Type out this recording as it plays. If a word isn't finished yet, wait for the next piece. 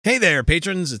Hey there,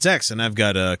 patrons. It's X, and I've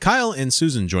got Kyle and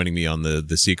Susan joining me on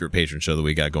the secret patron show that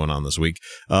we got going on this week.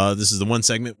 This is the one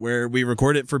segment where we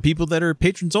record it for people that are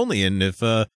patrons only, and if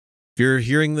you're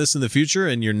hearing this in the future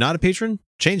and you're not a patron,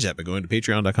 change that by going to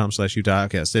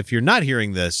patreon.com/UtahOutcast. If you're not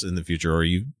hearing this in the future, or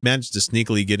you managed to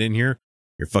sneakily get in here,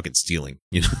 you're fucking stealing,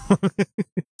 you know?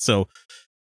 So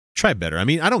try better. I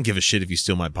mean, I don't give a shit if you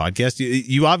steal my podcast.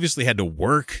 You obviously had to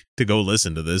work to go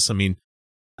listen to this. I mean,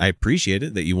 I appreciate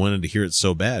it that you wanted to hear it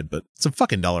so bad, but it's a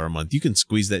fucking $1 a month. You can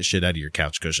squeeze that shit out of your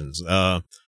couch cushions.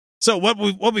 So what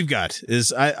we've got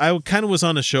is I kind of was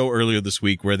on a show earlier this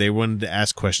week where they wanted to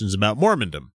ask questions about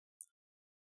Mormondom,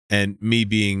 and me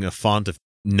being a font of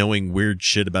knowing weird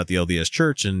shit about the LDS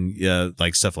Church and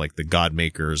like stuff like the God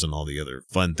Makers and all the other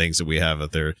fun things that we have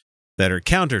out there that are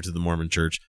counter to the Mormon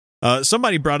Church.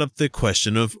 Somebody brought up the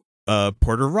question of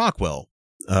Porter Rockwell,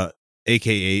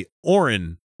 aka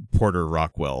Orrin Porter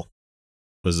Rockwell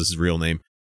was his real name.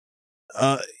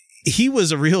 He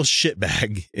was a real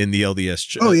shitbag in the LDS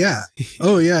Church.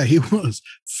 Oh yeah, he was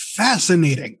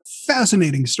fascinating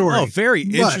story. Oh, very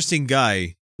interesting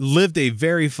guy. Lived a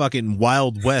very fucking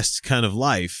Wild West kind of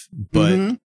life,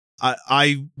 but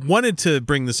I wanted to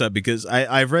bring this up because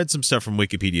I've read some stuff from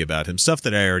Wikipedia about him, stuff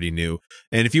that I already knew.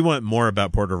 And if you want more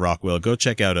about Porter Rockwell, go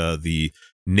check out the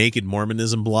Naked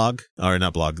Mormonism blog, or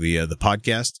not blog, the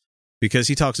podcast, because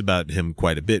he talks about him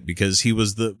quite a bit, because he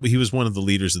was one of the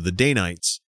leaders of the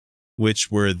Danites, which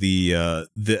were the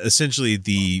essentially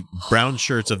the brown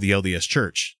shirts of the LDS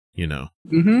Church, you know.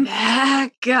 That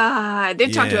guy.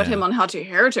 They've talked about him on How to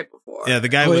Heretic before. Yeah, the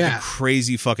guy with the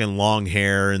crazy fucking long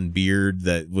hair and beard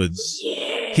that was...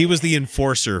 Yeah. He was the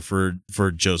enforcer for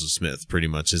Joseph Smith pretty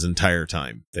much his entire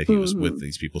time that he was with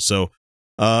these people. So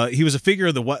he was a figure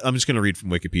of the... I'm just going to read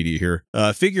from Wikipedia here.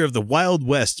 Figure of the Wild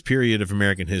West period of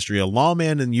American history, a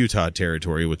lawman in Utah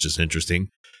Territory, which is interesting.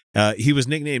 He was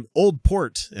nicknamed Old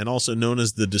Port and also known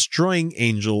as the Destroying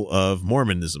Angel of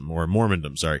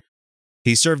Mormondom, sorry.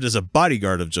 He served as a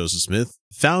bodyguard of Joseph Smith,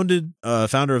 founder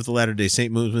of the Latter-day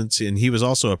Saint movements, and he was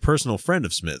also a personal friend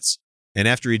of Smith's. And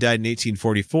after he died in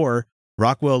 1844,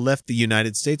 Rockwell left the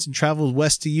United States and traveled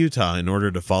west to Utah in order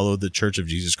to follow the Church of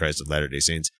Jesus Christ of Latter-day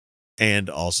Saints, and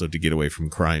also to get away from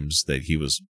crimes that he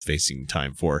was facing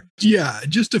time for. Yeah,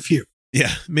 just a few.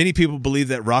 Yeah, many people believe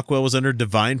that Rockwell was under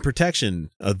divine protection.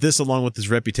 This, along with his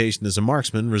reputation as a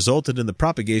marksman, resulted in the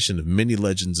propagation of many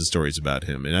legends and stories about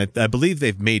him. And I believe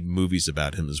they've made movies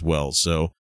about him as well.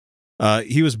 So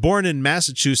he was born in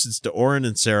Massachusetts to Orrin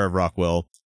and Sarah Rockwell,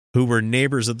 who were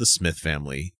neighbors of the Smith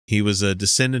family. He was a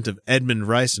descendant of Edmund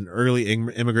Rice, an early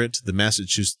immigrant to the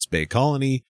Massachusetts Bay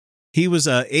Colony. He was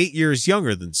 8 years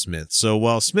younger than Smith. So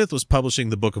while Smith was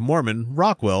publishing the Book of Mormon,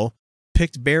 Rockwell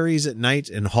picked berries at night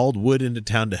and hauled wood into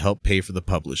town to help pay for the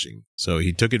publishing. So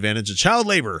he took advantage of child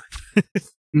labor.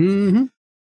 At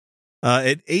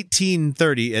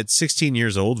 1830, at 16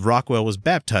 years old, Rockwell was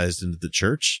baptized into the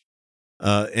church.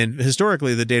 And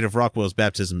historically, the date of Rockwell's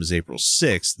baptism is April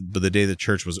 6th, but the day the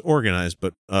church was organized,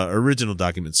 but original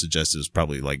documents suggest it was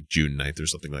probably like June 9th or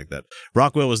something like that.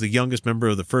 Rockwell was the youngest member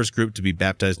of the first group to be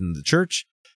baptized into the church.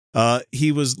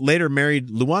 He was later married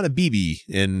Luana Beebe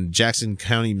in Jackson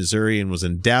County, Missouri, and was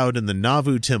endowed in the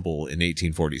Nauvoo Temple in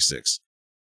 1846.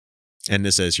 And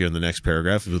this says here in the next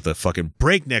paragraph with a fucking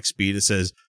breakneck speed, it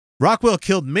says, Rockwell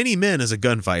killed many men as a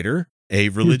gunfighter, a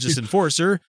religious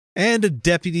enforcer, and a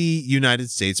deputy United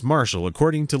States Marshal.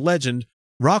 According to legend,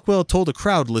 Rockwell told a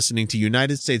crowd listening to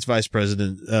United States Vice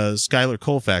President Schuyler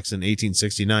Colfax in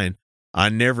 1869, "I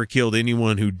never killed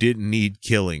anyone who didn't need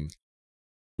killing,"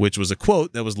 which was a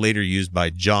quote that was later used by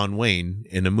John Wayne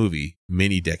in a movie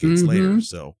many decades later.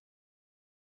 So,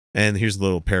 and here's a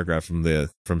little paragraph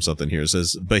from something here. It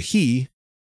says, "But he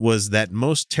was that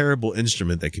most terrible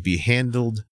instrument that could be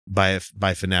handled by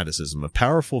fanaticism, a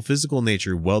powerful physical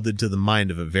nature welded to the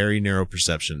mind of a very narrow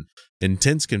perception,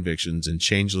 intense convictions, and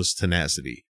changeless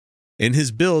tenacity. In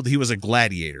his build, he was a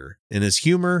gladiator. In his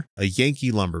humor, a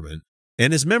Yankee lumberman.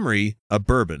 In his memory, a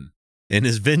bourbon. In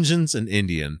his vengeance, an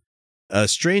Indian. A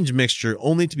strange mixture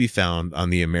only to be found on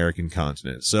the American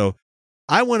continent." So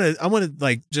I want to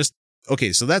like just,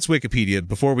 okay, so that's Wikipedia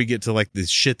before we get to like the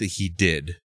shit that he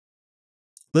did.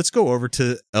 Let's go over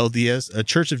to LDS,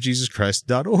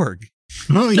 churchofjesuschrist.org.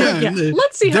 Oh yeah.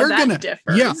 Let's see how that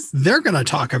differs. Yeah, they're going to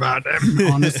talk about him,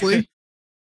 honestly.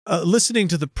 Listening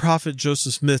to the prophet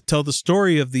Joseph Smith tell the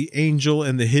story of the angel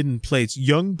and the hidden plates,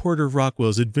 young Porter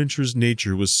Rockwell's adventurous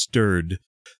nature was stirred.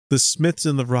 The Smiths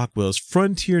and the Rockwells,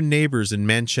 frontier neighbors in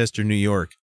Manchester, New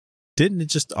York. Didn't it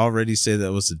just already say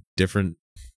that was a different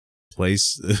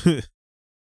place?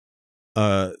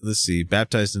 let's see,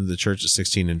 baptized into the church at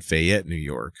 16 in Fayette, New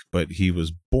York, but he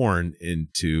was born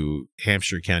into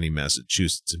Hampshire County,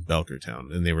 Massachusetts in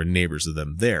Belchertown, and they were neighbors of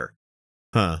them there.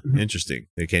 Huh, interesting.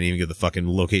 They can't even get the fucking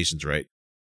locations right.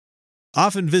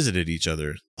 Often visited each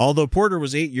other. Although Porter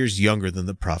was 8 years younger than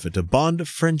the prophet, a bond of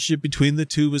friendship between the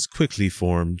two was quickly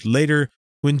formed. Later,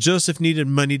 when Joseph needed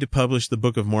money to publish the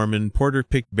Book of Mormon, Porter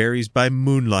picked berries by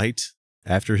moonlight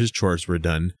after his chores were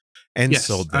done and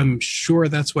sold them. I'm sure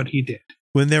that's what he did.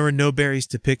 When there were no berries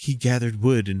to pick, he gathered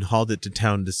wood and hauled it to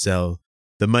town to sell.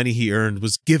 The money he earned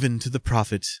was given to the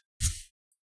prophet.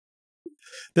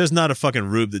 There's not a fucking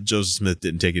rube that Joseph Smith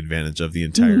didn't take advantage of the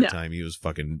entire time he was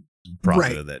fucking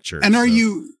prophet of that church. And are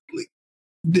you,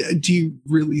 do you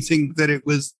really think that it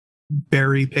was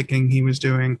berry picking he was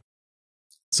doing?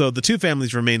 So the two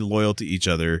families remained loyal to each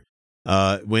other.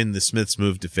 When the Smiths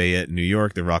moved to Fayette, New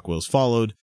York, the Rockwells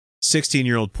followed.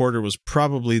 16-year-old Porter was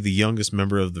probably the youngest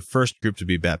member of the first group to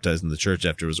be baptized in the church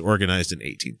after it was organized in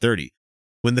 1830.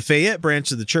 When the Fayette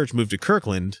branch of the church moved to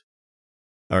Kirtland,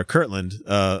 I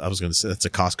was going to say that's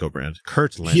a Costco brand,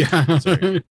 Kirtland,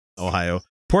 sorry, Ohio,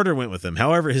 Porter went with them.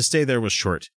 However, his stay there was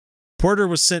short. Porter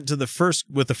was sent to the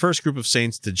first group of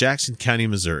saints to Jackson County,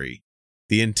 Missouri,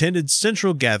 the intended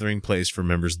central gathering place for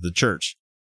members of the church.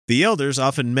 The elders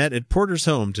often met at Porter's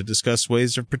home to discuss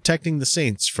ways of protecting the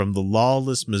saints from the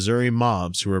lawless Missouri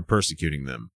mobs who were persecuting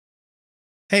them.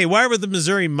 Hey, why were the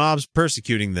Missouri mobs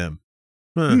persecuting them?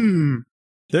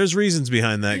 There's reasons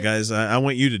behind that, guys. I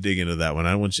want you to dig into that one.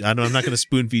 I'm not going to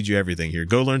spoon feed you everything here.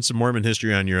 Go learn some Mormon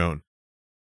history on your own.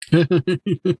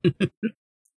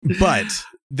 But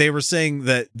they were saying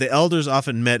that the elders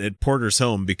often met at Porter's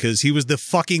home because he was the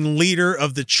fucking leader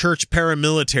of the church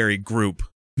paramilitary group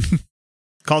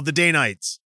called the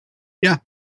Danites. Yeah.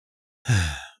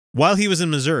 While he was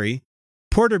in Missouri,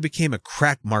 Porter became a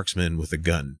crack marksman with a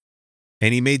gun,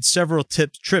 and he made several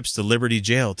trips to Liberty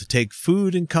Jail to take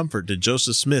food and comfort to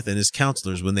Joseph Smith and his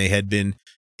counselors when they had been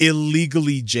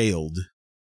illegally jailed.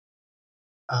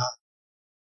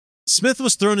 Smith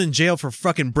was thrown in jail for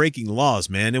fucking breaking laws,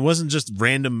 man. It wasn't just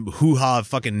random hoo-ha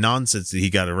fucking nonsense that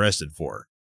he got arrested for.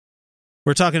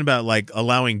 We're talking about like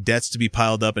allowing debts to be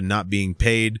piled up and not being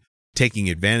paid, taking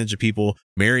advantage of people,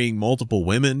 marrying multiple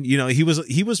women. You know, he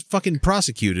was fucking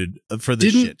prosecuted for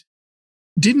this shit.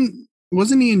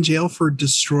 Wasn't he in jail for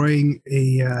destroying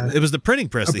it was the printing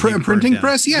press. A printing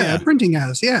press? Yeah, a printing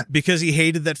house. Yeah. Because he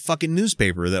hated that fucking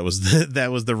newspaper that was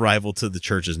the rival to the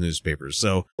church's newspapers.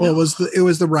 So well, it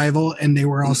was the rival, and they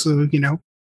were also,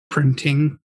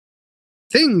 printing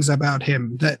things about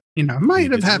him that,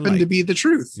 might have happened to be the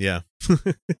truth. Yeah.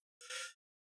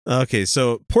 Okay,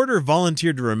 so Porter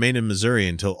volunteered to remain in Missouri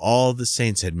until all the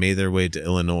saints had made their way to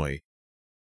Illinois.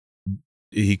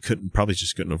 He probably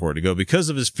just couldn't afford to go. Because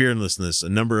of his fearlessness, a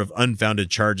number of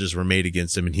unfounded charges were made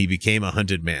against him, and he became a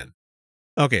hunted man.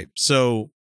 Okay,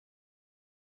 so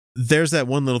there's that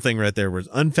one little thing right there where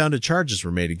unfounded charges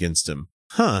were made against him.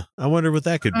 Huh, I wonder what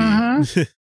that could be.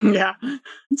 Yeah,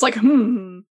 it's like,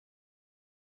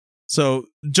 So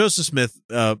Joseph Smith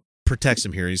protects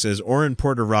him here. He says, Orrin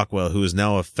Porter Rockwell, who is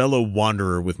now a fellow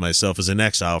wanderer with myself, is in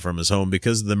exile from his home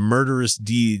because of the murderous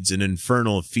deeds and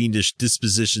infernal fiendish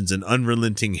dispositions and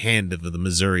unrelenting hand of the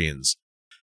Missourians.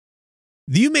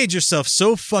 You made yourself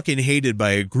so fucking hated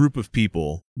by a group of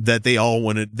people that they all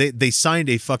wanted, they signed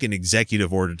a fucking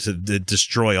executive order to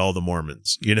destroy all the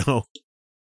Mormons,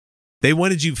 They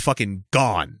wanted you fucking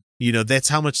gone. That's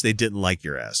how much they didn't like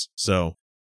your ass. So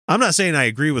I'm not saying I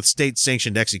agree with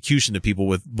state-sanctioned execution to people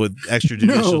with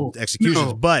extrajudicial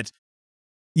executions, but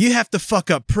you have to fuck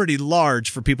up pretty large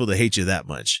for people to hate you that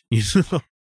much. He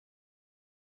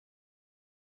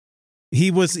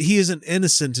is an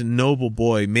innocent and noble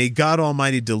boy. May God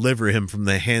Almighty deliver him from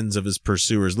the hands of his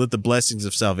pursuers. Let the blessings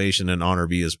of salvation and honor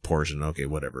be his portion. Okay,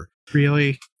 whatever.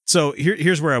 Really? So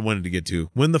here's where I wanted to get to.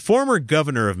 When the former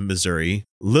governor of Missouri,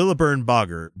 Lilburn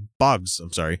Boggs,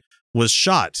 was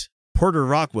shot, Porter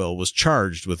Rockwell was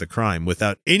charged with a crime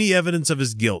without any evidence of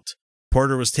his guilt.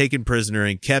 Porter was taken prisoner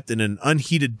and kept in an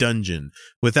unheated dungeon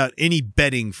without any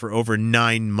bedding for over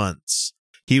 9 months.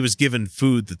 He was given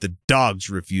food that the dogs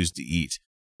refused to eat.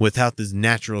 Without his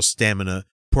natural stamina,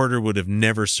 Porter would have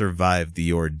never survived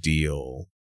the ordeal.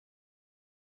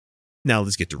 Now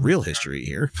let's get to real history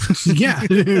here. Yeah,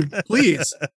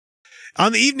 please.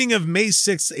 On the evening of May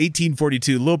 6,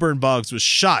 1842, Lilburn Boggs was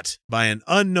shot by an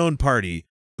unknown party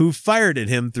who fired at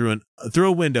him through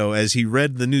a window as he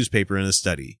read the newspaper in his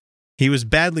study. He was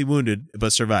badly wounded,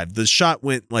 but survived. The shot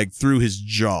went through his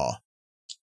jaw.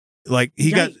 Got,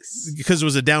 because it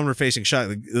was a downward facing shot,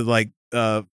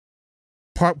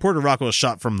 Porter Rockwell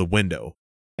shot from the window,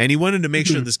 And he wanted to make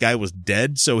sure this guy was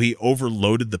dead, so he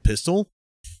overloaded the pistol.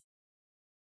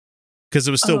 Because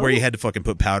it was still where you had to fucking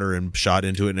put powder and shot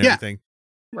into it and everything.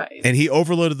 Right. And he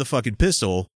overloaded the fucking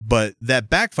pistol, but that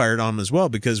backfired on him as well,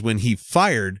 because when he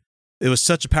fired, it was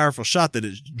such a powerful shot that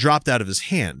it dropped out of his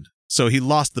hand. So he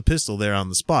lost the pistol there on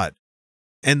the spot.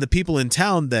 And the people in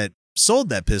town that sold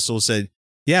that pistol said,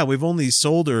 yeah, we've only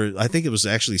sold, or I think it was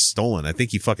actually stolen. I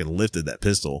think he fucking lifted that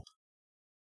pistol.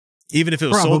 Even if it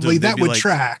was sold to him, that would like,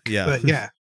 track. Yeah. But yeah.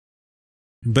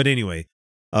 But anyway,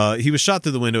 he was shot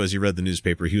through the window as he read the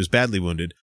newspaper. He was badly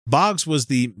wounded. Boggs was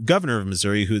the governor of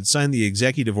Missouri who had signed the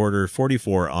Executive Order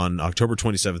 44 on October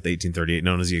 27th, 1838,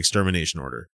 known as the Extermination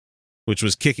Order, which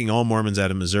was kicking all Mormons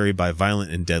out of Missouri by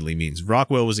violent and deadly means.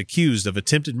 Rockwell was accused of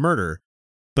attempted murder,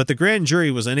 but the grand jury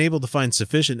was unable to find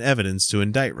sufficient evidence to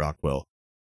indict Rockwell.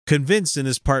 Convinced in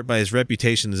his part by his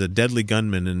reputation as a deadly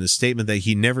gunman and his statement that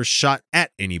he never shot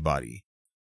at anybody.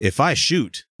 If I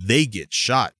shoot, they get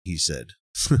shot, he said.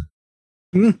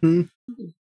 Mm-hmm.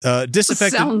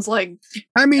 Disaffected. Sounds like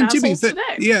I mean, to be assholes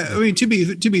today. I mean, to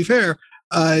be fair,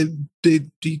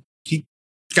 he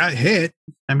got hit.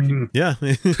 I mean, Yeah.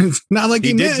 it's not like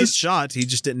he He did get missed. shot. He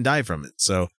just didn't die from it.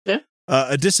 So, Yeah.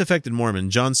 A disaffected Mormon,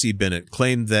 John C. Bennett,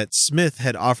 claimed that Smith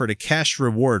had offered a cash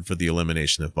reward for the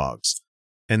elimination of Boggs,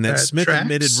 and that That Smith tracks.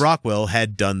 admitted Rockwell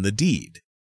had done the deed.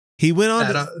 He went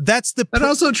on. That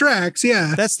also tracks.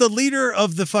 Yeah. That's the leader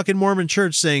of the fucking Mormon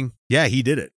church saying, yeah, he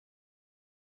did it.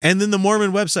 And then the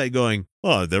Mormon website going,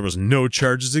 oh, there was no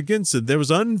charges against him. There was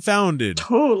unfounded.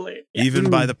 Totally. Yeah. Even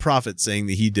by the prophet saying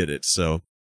that he did it. So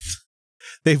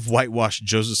they've whitewashed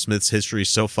Joseph Smith's history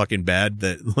so fucking bad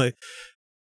that, like,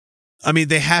 I mean,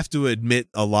 they have to admit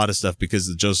a lot of stuff because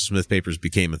the Joseph Smith papers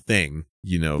became a thing,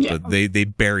 you know, Yeah. but they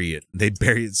bury it. They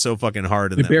bury it so fucking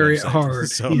hard. They bury it hard.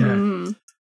 So, Yeah. Mhm.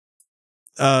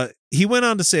 he went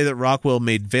on to say that Rockwell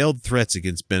made veiled threats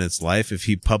against Bennett's life if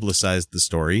he publicized the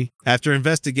story. After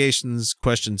investigations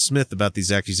questioned Smith about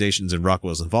these accusations and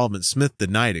Rockwell's involvement, Smith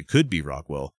denied it could be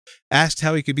Rockwell. Asked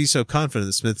how he could be so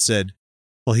confident, Smith said,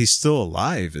 well, he's still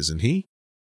alive, isn't he?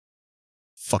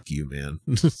 Fuck you, man.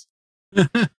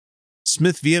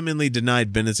 Smith vehemently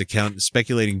denied Bennett's account,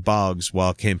 speculating Boggs,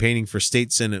 while campaigning for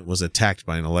state senate, was attacked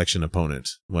by an election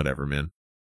opponent. Whatever, man.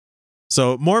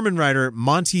 So, Mormon writer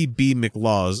Monty B.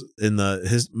 McLaws in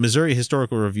the Missouri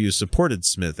Historical Review supported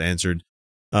Smith, answered,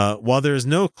 while there is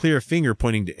no clear finger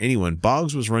pointing to anyone,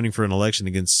 Boggs was running for an election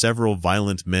against several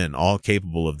violent men, all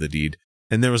capable of the deed,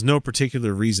 and there was no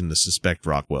particular reason to suspect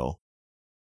Rockwell.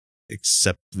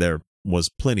 Except there was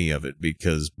plenty of it,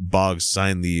 because Boggs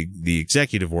signed the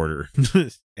executive order.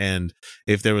 And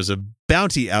if there was a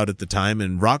bounty out at the time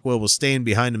and Rockwell was staying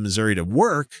behind in Missouri to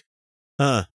work,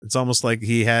 it's almost like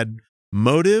he had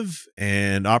motive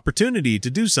and opportunity to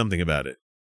do something about it.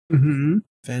 Mm-hmm.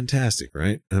 Fantastic,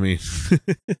 right? I mean,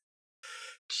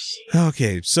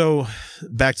 okay, so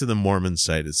back to the Mormon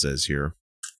site, it says here.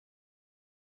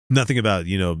 Nothing about,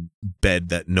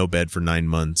 no bed for 9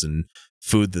 months and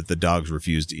food that the dogs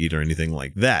refused to eat or anything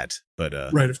like that. But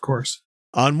Right, of course.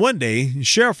 on one day,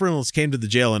 Sheriff Reynolds came to the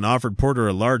jail and offered Porter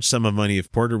a large sum of money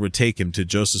if Porter would take him to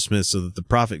Joseph Smith so that the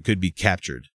prophet could be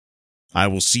captured. I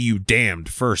will see you damned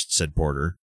first, said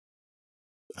Porter.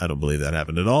 I don't believe that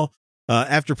happened at all.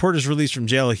 After Porter's release from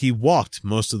jail, he walked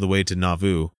most of the way to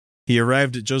Nauvoo. He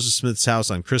arrived at Joseph Smith's house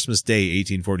on Christmas Day,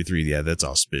 1843. Yeah, that's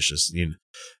auspicious.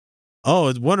 Oh,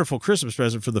 it's a wonderful Christmas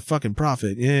present for the fucking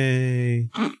prophet. Yay.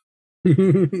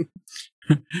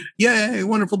 Yay,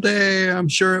 wonderful day. I'm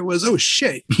sure it was. Oh,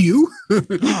 shit. You?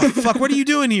 Oh, fuck, what are you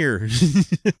doing here?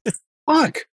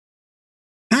 Fuck.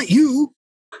 Not you.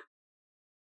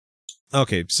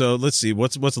 Okay, so let's see.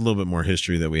 What's a little bit more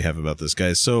history that we have about this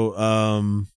guy?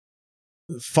 So,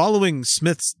 following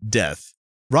Smith's death,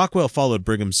 Rockwell followed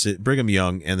Brigham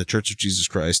Young and the Church of Jesus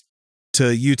Christ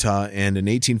to Utah, and in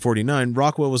 1849,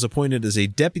 Rockwell was appointed as a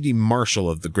deputy marshal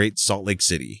of the Great Salt Lake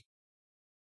City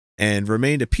and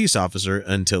remained a peace officer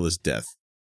until his death.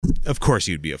 Of course,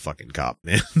 you'd be a fucking cop,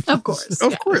 man. Of course.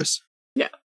 Of yeah. course.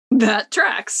 That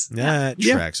tracks. That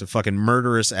Yeah. tracks. A fucking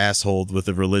murderous asshole with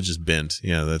a religious bent.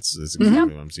 Yeah, that's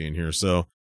exactly what I'm seeing here. So,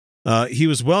 he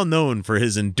was well known for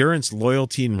his endurance,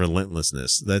 loyalty, and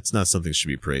relentlessness. That's not something that should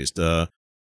be praised.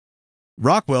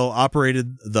 Rockwell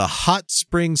operated the Hot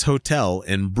Springs Hotel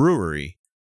and Brewery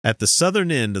at the southern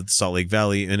end of the Salt Lake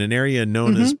Valley in an area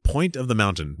known as Point of the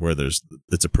Mountain, where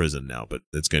it's a prison now, but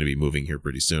it's going to be moving here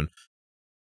pretty soon.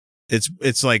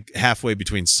 It's like halfway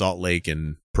between Salt Lake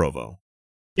and Provo.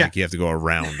 Yeah. Like you have to go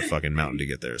around the fucking mountain to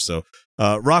get there. So,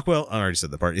 Rockwell, I already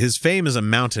said the part. His fame as a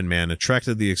mountain man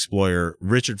attracted the explorer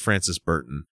Richard Francis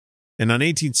Burton. And on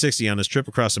 1860, on his trip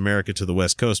across America to the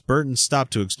West Coast, Burton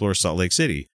stopped to explore Salt Lake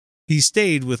City. He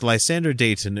stayed with Lysander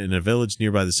Dayton in a village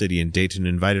nearby the city, and Dayton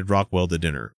invited Rockwell to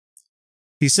dinner.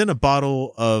 He sent a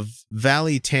bottle of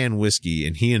Valley Tan whiskey,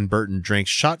 and he and Burton drank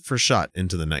shot for shot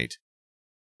into the night,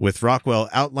 with Rockwell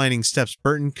outlining steps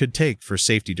Burton could take for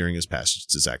safety during his passage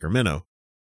to Sacramento.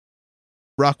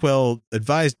 Rockwell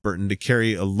advised Burton to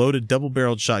carry a loaded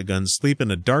double-barreled shotgun, sleep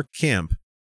in a dark camp,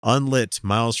 unlit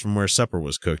miles from where supper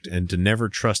was cooked, and to never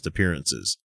trust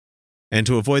appearances, and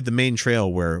to avoid the main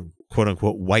trail where,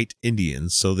 quote-unquote, white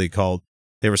Indians,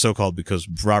 they were so called because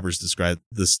robbers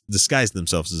disguised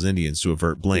themselves as Indians to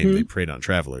avert blame. Mm-hmm. They preyed on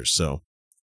travelers, so.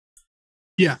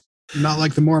 Yeah, not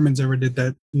like the Mormons ever did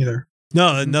that either.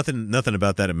 No, nothing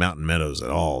about that at Mountain Meadows at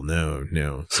all.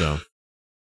 No. So,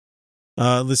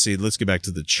 let's see. Let's get back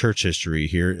to the church history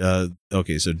here.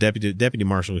 Okay, so deputy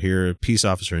marshal here, peace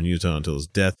officer in Utah until his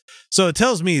death. So it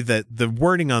tells me that the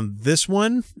wording on this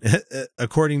one,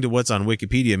 according to what's on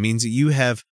Wikipedia, means that you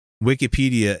have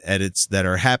Wikipedia edits that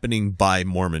are happening by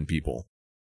Mormon people,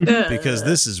 because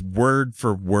this is word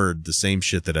for word the same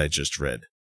shit that I just read.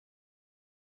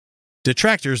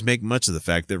 Detractors make much of the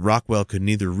fact that Rockwell could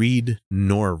neither read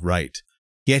nor write,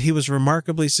 yet he was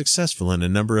remarkably successful in a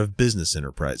number of business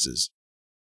enterprises.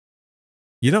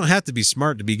 You don't have to be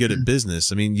smart to be good at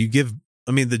business. I mean,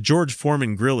 the George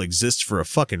Foreman grill exists for a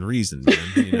fucking reason, man.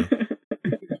 You know?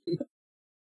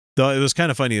 Though it was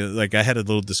kind of funny, like I had a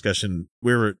little discussion.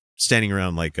 We were standing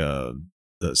around like the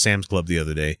Sam's Club the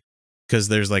other day, because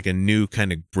there's like a new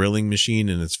kind of grilling machine,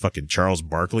 and it's fucking Charles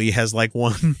Barkley has like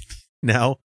one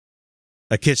now.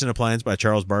 A kitchen appliance by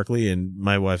Charles Barkley, and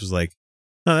my wife was like,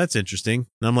 "Oh, that's interesting."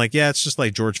 And I'm like, "Yeah, it's just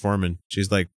like George Foreman." She's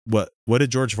like, "What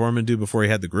did George Foreman do before he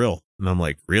had the grill?" And I'm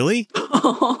like, "Really?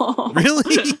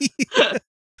 Really?"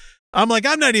 I'm like,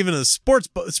 "I'm not even a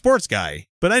sports guy,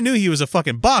 but I knew he was a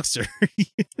fucking boxer."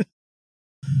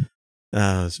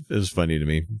 It was funny to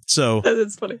me. So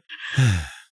that's funny.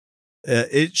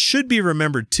 It should be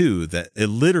remembered too that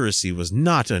illiteracy was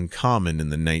not uncommon in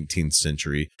the 19th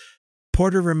century.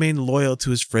 Porter remained loyal to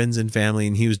his friends and family,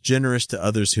 and he was generous to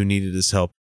others who needed his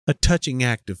help. A touching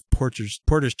act of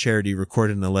Porter's charity,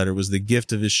 recorded in a letter, was the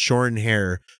gift of his shorn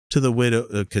hair to the widow,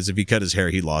 because if he cut his hair,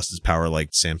 he lost his power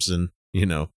like Samson, you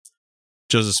know.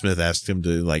 Joseph Smith asked him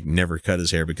to like never cut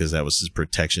his hair because that was his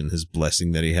protection, his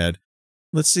blessing that he had.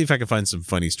 Let's see if I can find some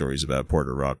funny stories about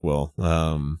Porter Rockwell.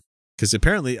 Because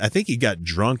apparently, I think he got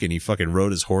drunk and he fucking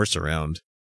rode his horse around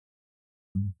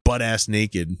butt-ass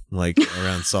naked, like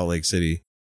around Salt Lake City.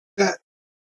 That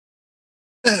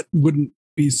wouldn't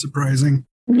be surprising.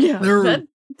 Yeah, that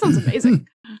sounds amazing.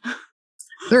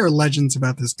 There are legends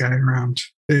about this guy around.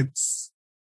 There's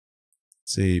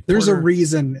a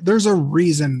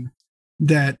reason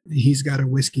that he's got a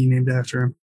whiskey named after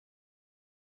him.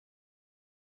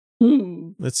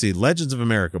 Let's see. Legends of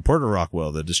America. Porter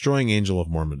Rockwell, the destroying angel of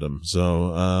Mormondom.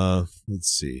 So, let's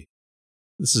see.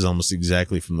 This is almost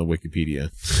exactly from the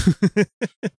Wikipedia.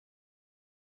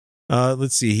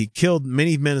 Let's see. He killed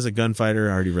many men as a gunfighter.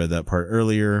 I already read that part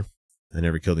earlier. I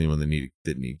never killed anyone that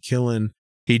didn't need killing.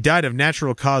 He died of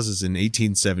natural causes in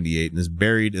 1878 and is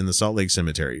buried in the Salt Lake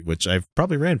Cemetery, which I've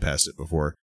probably ran past it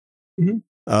before. Mm-hmm.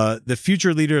 The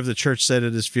future leader of the church said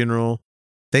at his funeral,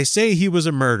 "They say he was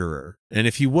a murderer, and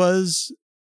if he was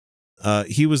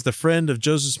the friend of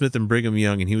Joseph Smith and Brigham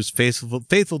Young, and he was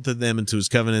faithful to them and to his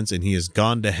covenants, and he has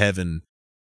gone to heaven,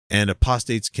 and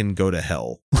apostates can go to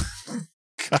hell."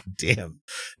 God damn.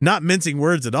 Not mincing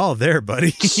words at all there,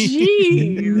 buddy.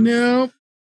 Jeez. No.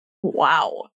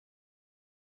 Wow.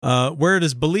 Where it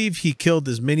is believed he killed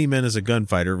as many men as a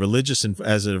gunfighter,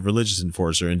 as a religious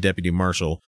enforcer, and deputy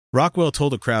marshal, Rockwell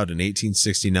told a crowd in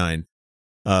 1869,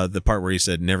 the part where he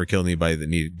said, "Never kill anybody that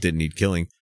didn't need killing."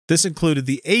 This included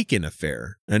the Aiken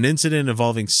Affair, an incident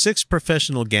involving 6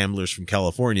 professional gamblers from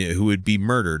California who would be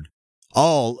murdered,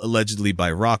 all allegedly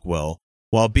by Rockwell,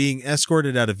 while being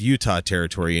escorted out of Utah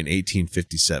territory in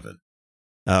 1857.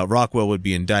 Rockwell would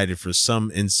be indicted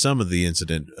in some of the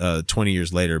incident 20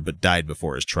 years later, but died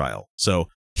before his trial. So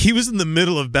he was in the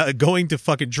middle of going to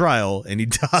fucking trial, and he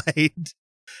died.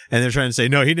 And they're trying to say,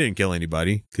 no, he didn't kill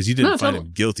anybody, because you didn't find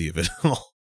him guilty of it at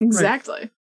all. Exactly.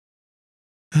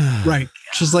 Right.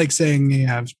 Just like saying,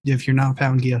 yeah, if you're not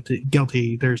found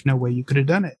guilty, there's no way you could have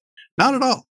done it. Not at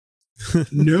all.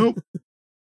 Nope.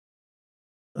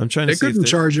 I'm trying to see. They couldn't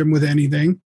charge him with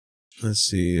anything. Let's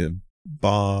see.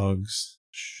 Boggs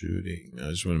shooting. I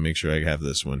just want to make sure I have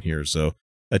this one here. So,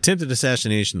 attempted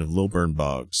assassination of Lilburn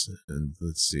Boggs. And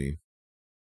let's see.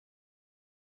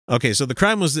 Okay, so the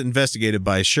crime was investigated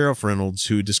by Sheriff Reynolds,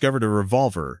 who discovered a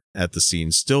revolver at the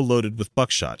scene, still loaded with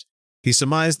buckshot. He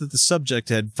surmised that the subject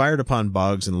had fired upon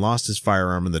Boggs and lost his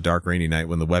firearm in the dark, rainy night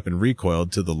when the weapon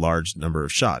recoiled to the large number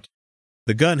of shot.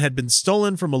 The gun had been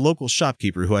stolen from a local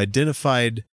shopkeeper who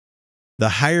identified the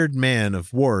hired man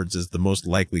of Ward's as the most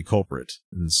likely culprit.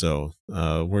 And so,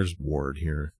 where's Ward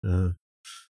here?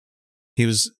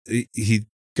 He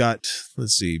got,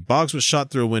 let's see, Boggs was shot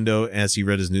through a window as he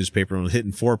read his newspaper and was hit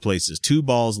in 4 places. 2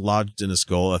 balls lodged in his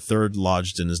skull, a third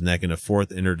lodged in his neck, and a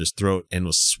 4th entered his throat and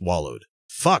was swallowed.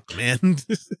 Fuck, man.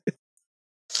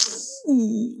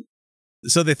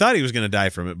 So they thought he was going to die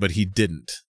from it, but he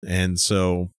didn't. And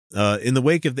so, in the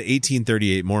wake of the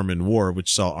 1838 Mormon War,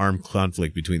 which saw armed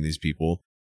conflict between these people,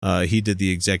 he did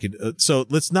the executive. So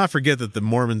let's not forget that the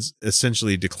Mormons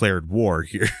essentially declared war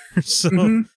here.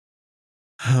 So,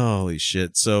 holy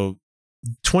shit. So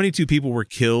 22 people were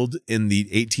killed in the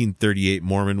 1838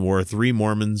 Mormon War, 3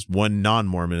 Mormons, 1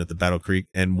 non-Mormon at the Battle Creek,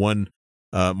 and 1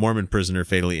 Mormon prisoner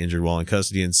fatally injured while in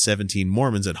custody, and 17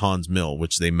 Mormons at Haun's Mill,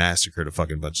 which they massacred a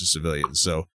fucking bunch of civilians.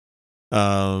 So,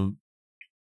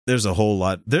 there's a whole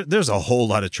lot. There's a whole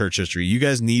lot of church history. You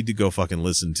guys need to go fucking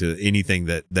listen to anything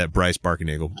that Bryce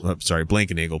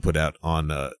Blankenagel put out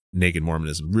on Naked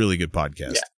Mormonism. Really good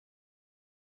podcast. Yeah.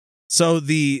 So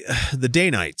the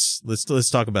Danites, let's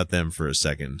talk about them for a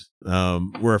second.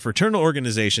 Were a fraternal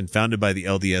organization founded by the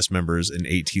LDS members in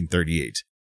 1838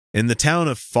 in the town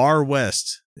of Far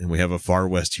West, and we have a Far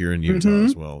West here in Utah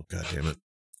as well. God damn it.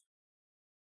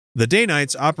 The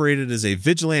Danites operated as a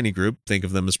vigilante group, think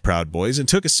of them as Proud Boys, and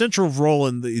took a central role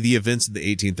in the events of the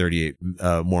 1838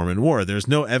 Mormon War. There's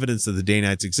no evidence that the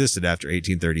Danites existed after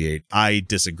 1838. I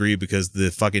disagree because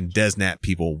the fucking Desnat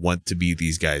people want to be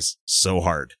these guys so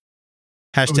hard.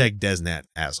 Hashtag Desnat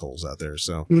assholes out there.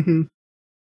 So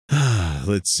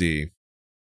let's see.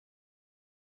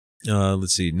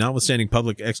 Notwithstanding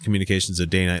public excommunications of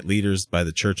Danite leaders by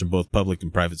the church and both public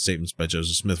and private statements by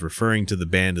Joseph Smith referring to the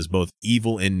band as both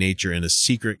evil in nature and a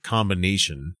secret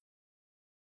combination,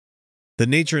 the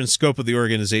nature and scope of the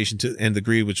organization and the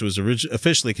degree which was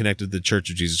officially connected to the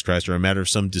Church of Jesus Christ are a matter of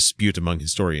some dispute among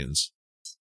historians.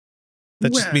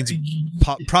 That just means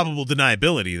probable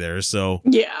deniability there. So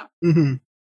yeah.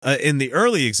 In the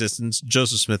early existence,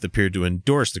 Joseph Smith appeared to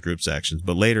endorse the group's actions,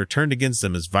 but later turned against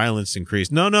them as violence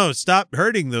increased. No, stop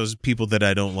hurting those people that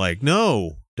I don't like.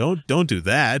 No, don't do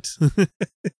that.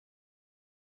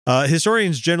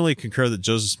 Historians generally concur that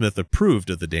Joseph Smith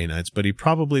approved of the Danites, but he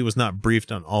probably was not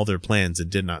briefed on all their plans and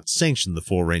did not sanction the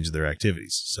full range of their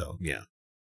activities. So, yeah.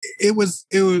 It was,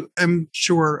 I'm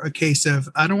sure, a case of,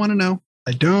 I don't want to know.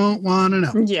 I don't want to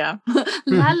know. Yeah.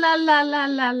 La, la, la, la,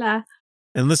 la, la.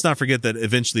 And let's not forget that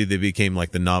eventually they became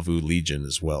like the Nauvoo Legion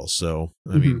as well. So,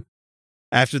 I mean,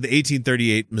 after the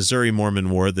 1838 Missouri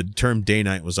Mormon War, the term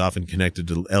Danite was often connected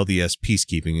to LDS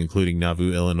peacekeeping, including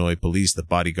Nauvoo, Illinois police, the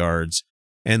bodyguards,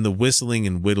 and the whistling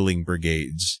and whittling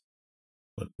brigades.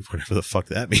 Whatever the fuck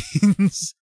that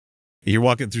means. You're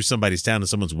walking through somebody's town and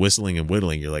someone's whistling and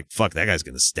whittling. You're like, fuck, that guy's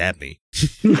going to stab me.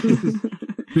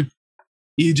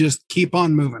 You just keep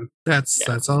on moving.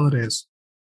 That's all it is.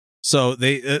 So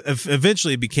they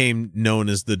eventually became known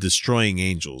as the Destroying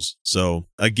Angels. So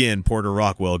again, Porter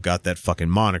Rockwell got that fucking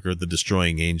moniker, the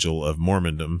Destroying Angel of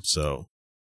Mormondom. So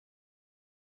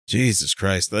Jesus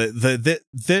Christ,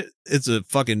 it's a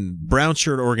fucking brown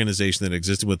shirt organization that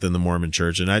existed within the Mormon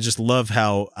Church, and I just love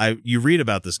how you read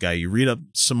about this guy, you read up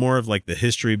some more of like the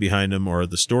history behind him or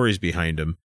the stories behind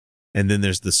him, and then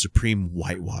there's the supreme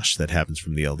whitewash that happens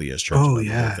from the LDS Church. Oh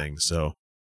yeah, the whole thing. So.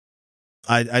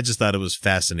 I just thought it was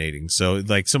fascinating. So,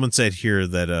 like someone said here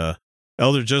that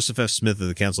Elder Joseph F. Smith of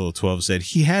the Council of 12 said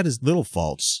he had his little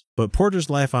faults, but Porter's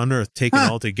life on earth taken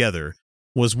altogether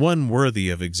was one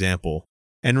worthy of example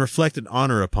and reflected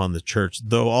honor upon the church,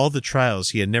 though all the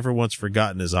trials he had never once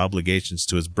forgotten his obligations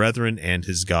to his brethren and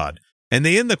his God. And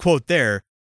they end the quote there,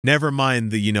 never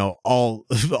mind the, all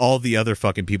the other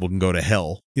fucking people can go to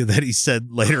hell that he said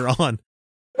later on.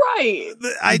 Right.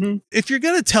 If you're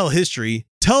going to tell history,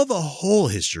 tell the whole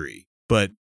history,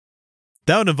 but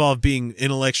that would involve being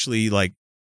intellectually like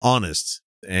honest,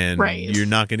 and you're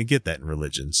not going to get that in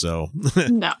religion. So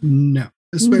no,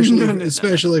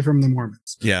 especially from the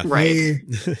Mormons. Yeah, right.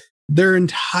 Their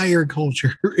entire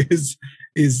culture is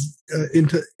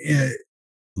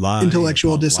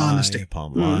intellectual dishonesty, lie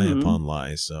upon lie upon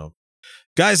lie. So.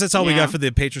 Guys, that's all we got for the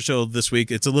Patreon show this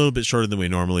week. It's a little bit shorter than we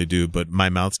normally do, but my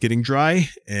mouth's getting dry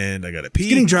and I gotta pee. It's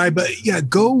getting dry, but yeah,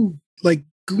 go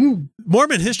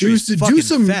Mormon history. Do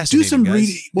some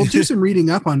reading. Well, do some reading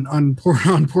up on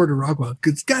Porter Rockwell,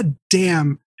 because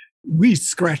goddamn, we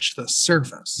scratched the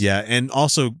surface. Yeah, and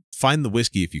also find the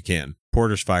whiskey if you can.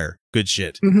 Porter's Fire, good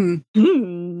shit.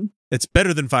 It's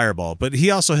better than Fireball, but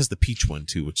he also has the peach one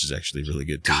too, which is actually really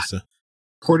good too. So.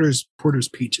 Porter's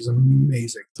Peach is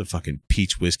amazing. It's a fucking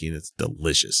peach whiskey and it's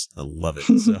delicious. I love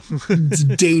it. So. It's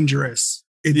dangerous.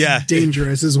 It's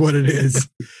dangerous is what it is.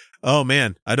 Oh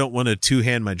man, I don't want to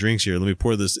two-hand my drinks here. Let me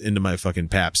pour this into my fucking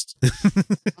Pabst.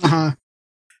 Uh-huh.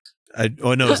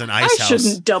 Oh no, it's an ice house. I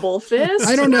shouldn't double fist.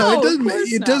 I don't know.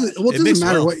 It doesn't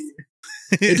matter what.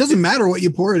 It doesn't matter what you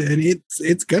pour it in.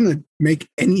 It's gonna make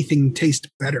anything taste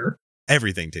better.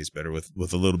 Everything tastes better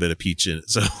with a little bit of peach in it.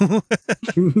 So,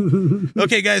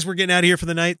 okay, guys, we're getting out of here for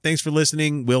the night. Thanks for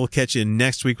listening. We'll catch you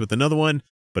next week with another one.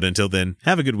 But until then,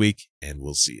 have a good week, and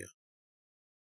we'll see you.